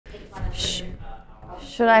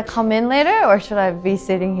Should I come in later or should I be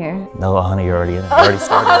sitting here? No, honey, you're already in. You already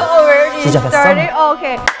started. Already started? Oh,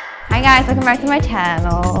 okay. Hi guys, welcome back to my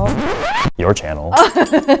channel. Your channel.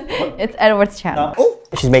 It's Edward's channel.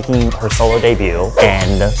 She's making her solo debut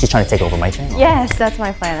and she's trying to take over my channel. Yes, that's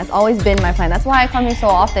my plan. That's always been my plan. That's why I come here so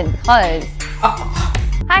often because...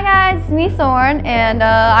 Hi guys, it's me Sorn, and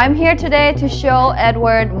I'm here today to show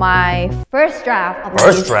Edward my first draft of the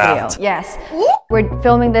music video. Yes. We're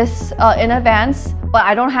filming this in advance, but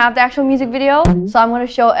I don't have the actual music video, so I'm going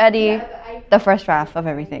to show Eddie the first draft of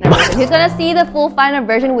everything. He's going to see the full final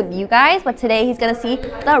version with you guys, but today he's going to see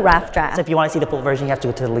the rough draft. So if you want to see the full version, you have to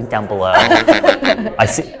go to the link down below. I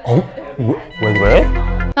see. Oh, wait.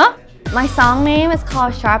 Huh? My song name is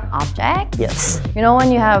called Sharp Objects. Yes. You know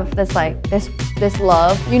when you have this like this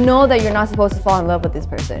love, you know that you're not supposed to fall in love with this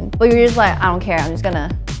person, but you're just like, I don't care. I'm just gonna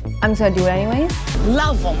do it anyways.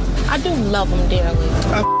 Love them. I do love them dearly.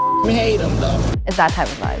 I hate them though. It's that type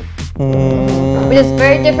of vibe. Which is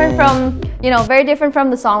very different from, very different from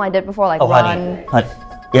the song I did before, like Run. Honey.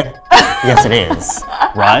 Yeah. Yes, it is.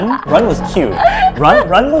 Run was cute.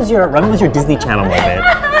 Run was your Disney Channel moment.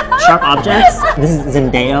 Sharp Objects, this is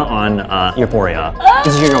Zendaya on Euphoria.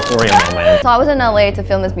 This is your Euphoria moment. So I was in LA to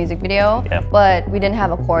film this music video, but we didn't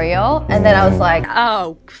have a choreo. And then I was like,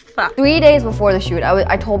 oh, fuck. 3 days before the shoot,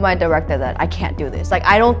 I told my director that I can't do this. Like,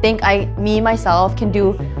 I don't think myself can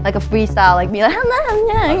do like a freestyle, like me like,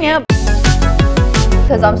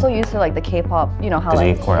 because I'm so used to like the K-pop, how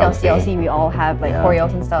like CLC we all have like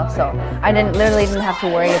choreos and stuff. So I literally didn't have to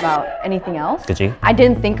worry about anything else. Did you? I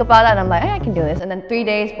didn't think about that. I'm like, hey, I can do this. And then 3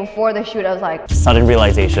 days before the shoot, I was like, sudden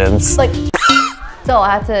realizations. Like, so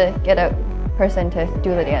I had to get a person to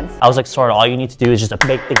do the dance. I was like, Sorn, all you need to do is just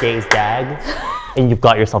make the gays gag, and you've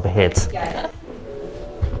got yourself a hit.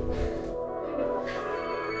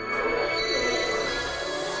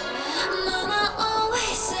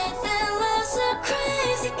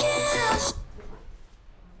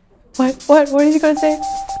 What is he gonna say?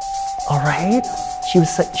 All right. We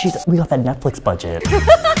got that Netflix budget.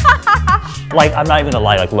 Like, I'm not even gonna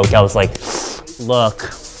lie, like, look, I was like,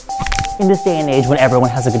 look, in this day and age when everyone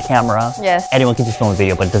has a good camera, anyone can just film a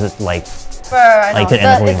video, but does it like, the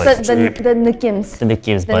nickums. The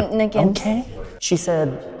nickums, but nickums. Okay. She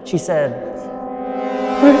said.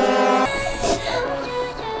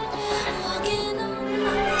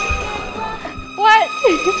 What?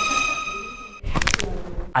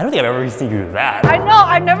 I don't think I've ever seen you do that. I know,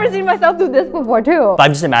 I've never seen myself do this before too. But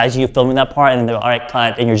I'm just imagining you filming that part and then they're all right,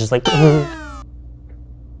 cut, and you're just like, I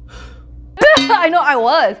know, I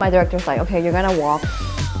was. My director's like, okay, you're gonna walk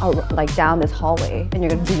like down this hallway and you're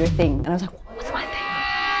gonna do your thing. And I was like, what's my thing?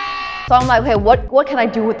 So I'm like, okay, what can I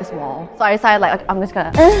do with this wall? So I decided like, I'm just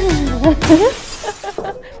gonna.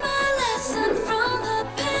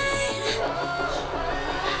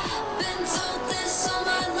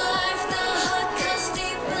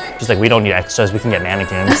 She's like, we don't need extras, we can get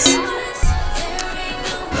mannequins.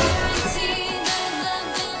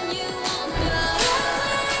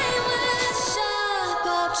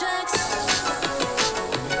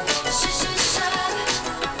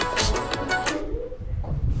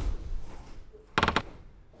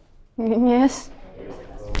 Yes.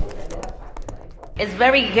 It's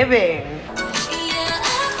very giving.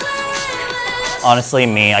 Honestly,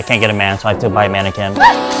 me, I can't get a man, so I have to buy a mannequin.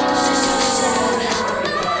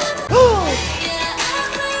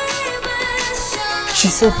 She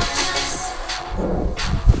said,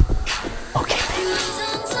 okay, babe.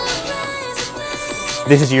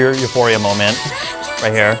 This is your Euphoria moment,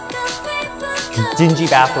 right here. Dingy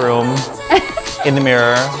bathroom, in the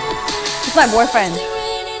mirror. It's my boyfriend.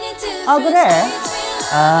 Oh, good hair.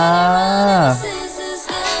 Ah.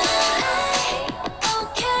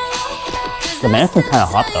 The mannequin's kind of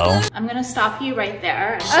hot though. I'm gonna stop you right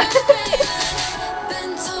there.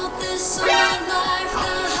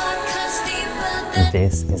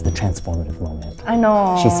 This is the transformative moment. I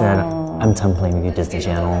know. She said, I'm done playing with your Disney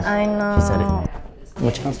Channel. I know. She said it.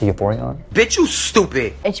 What channel is Euphoria on? Bitch, you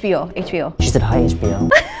stupid. HBO. She said, hi, HBO.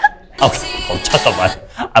 Okay, oh, shut up.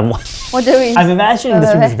 What do we? I'm imagining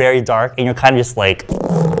this room is very dark and you're kind of just like,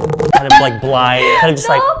 kind of like blind, kind of just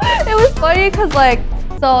like. It was funny because like,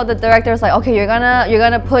 so the director was like, okay, you're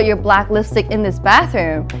gonna put your black lipstick in this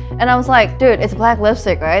bathroom. And I was like, dude, it's black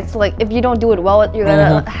lipstick, right? So like, if you don't do it well, you're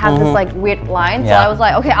gonna have this like weird line. So I was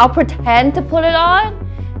like, okay, I'll pretend to put it on.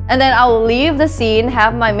 And then I'll leave the scene,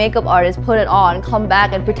 have my makeup artist put it on, come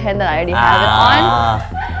back and pretend that I already have it on.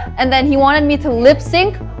 And then he wanted me to lip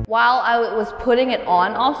sync while I was putting it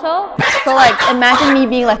on also. So like, imagine me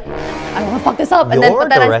being like, I don't wanna fuck this up. And then, but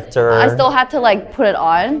then I still had to like put it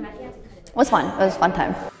on. It was fun, it was a fun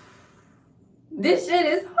time. This shit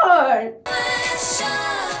is hard.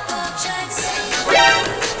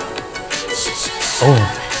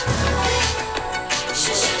 Oh.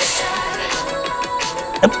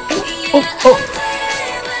 Oh.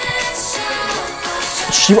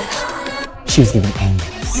 She was giving angles.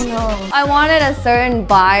 I wanted a certain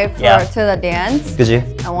vibe to the dance. Could you?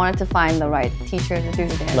 I wanted to find the right teacher to do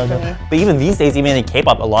the dance for me. But even these days, even in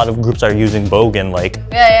K-pop, a lot of groups are using Vogue and like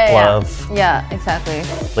Love. Yeah, exactly.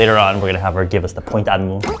 Later on, we're gonna have her give us the point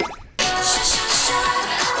anmu.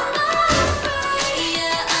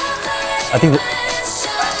 I think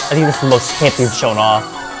this is the most hip you've shown off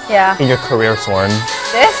in your career, Sorn.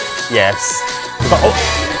 This? Yes.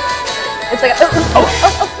 It's like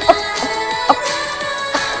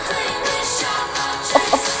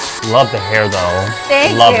Love the hair though.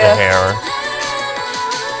 Thank Love you. the hair.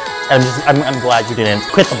 I'm glad you didn't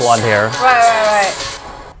quit the blonde hair. Right.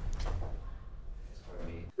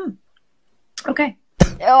 Okay.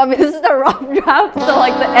 Oh, I mean, this is the rough draft, so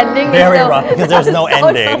like the ending Very is rough because there's no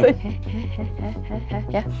ending.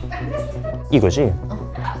 Yeah. 이거지.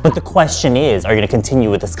 But the question is, are you gonna continue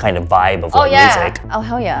with this kind of vibe of music? Oh,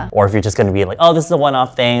 hell yeah. Or if you're just gonna be like, oh, this is a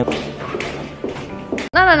one-off thing.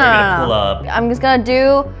 No. Pull up. I'm just gonna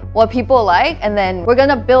do what people like, and then we're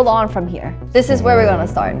gonna build on from here. This is where we're gonna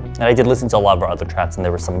start. And I did listen to a lot of our other tracks, and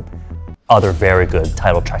there were some other very good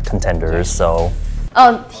title track contenders, so.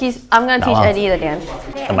 Oh, I'm gonna teach Eddie the dance.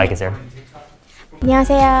 The mic is here.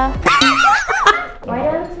 안녕하세요.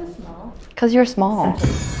 Cause you're small.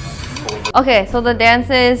 Okay, so the dance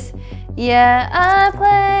is, yeah, I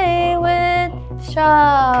play with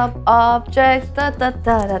sharp objects. Da da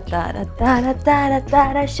da da da da da da da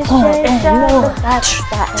da da. Sh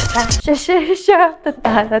sh sh da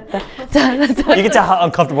da da da. You can tell how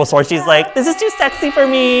uncomfortable Sorn. She's like, this is too sexy for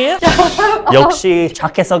me. 역시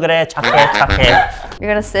착해서 그래. 착해. You're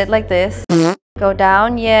gonna sit like this. Go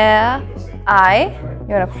down, yeah.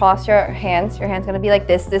 You're gonna cross your hands. Your hand's gonna be like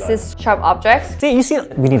this. This is sharp objects. See, you see,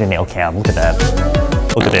 we need a nail cam. Look at that.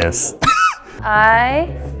 Look at this. I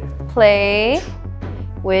play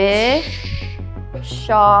with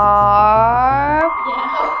sharp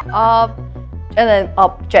and then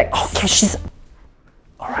objects. Okay, she's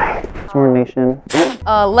all right. Sorn Nation.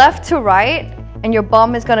 Left to right, and your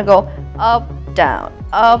bum is gonna go up, down,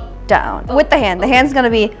 with the hand. The hand's gonna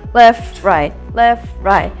be left, right, left,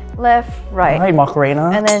 right, left, right. All right,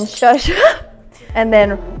 Macarena. And then shush, and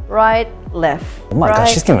then right, left. Oh my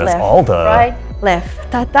gosh, she's giving us left, all the right,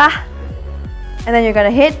 left, ta ta. And then you're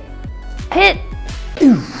gonna hit,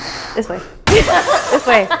 this way, this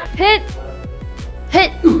way, hit,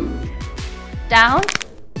 down.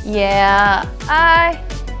 Yeah, I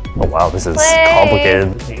Oh wow, this is play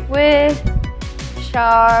complicated. with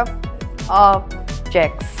sharp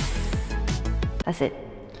objects. That's it.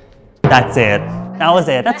 That's it. That was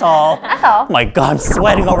it. That's all. That's all. Oh my god, I'm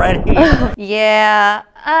sweating already. Yeah,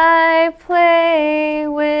 I play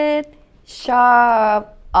with sharp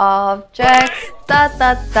objects. Da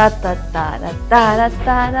da da da da da da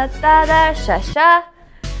da da da da sha sha.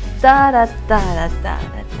 Da da da da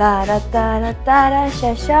da da da da da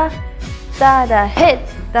sha sha. Da da hit,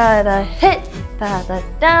 da da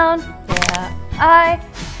down. Yeah, I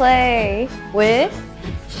play with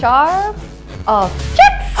sharp objects.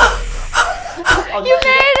 You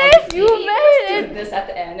made it! You made it! This at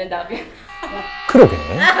the end and that'll be. 그러게.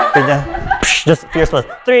 그냥 just fierce plus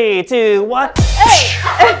 3, 2, 1.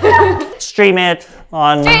 Stream it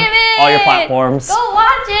on all your platforms. Go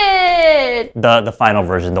watch it! The final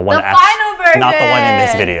version, the one The that final version! not the one in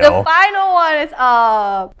this video. The final one is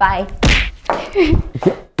bye.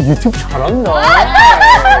 유튜브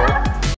잘한다.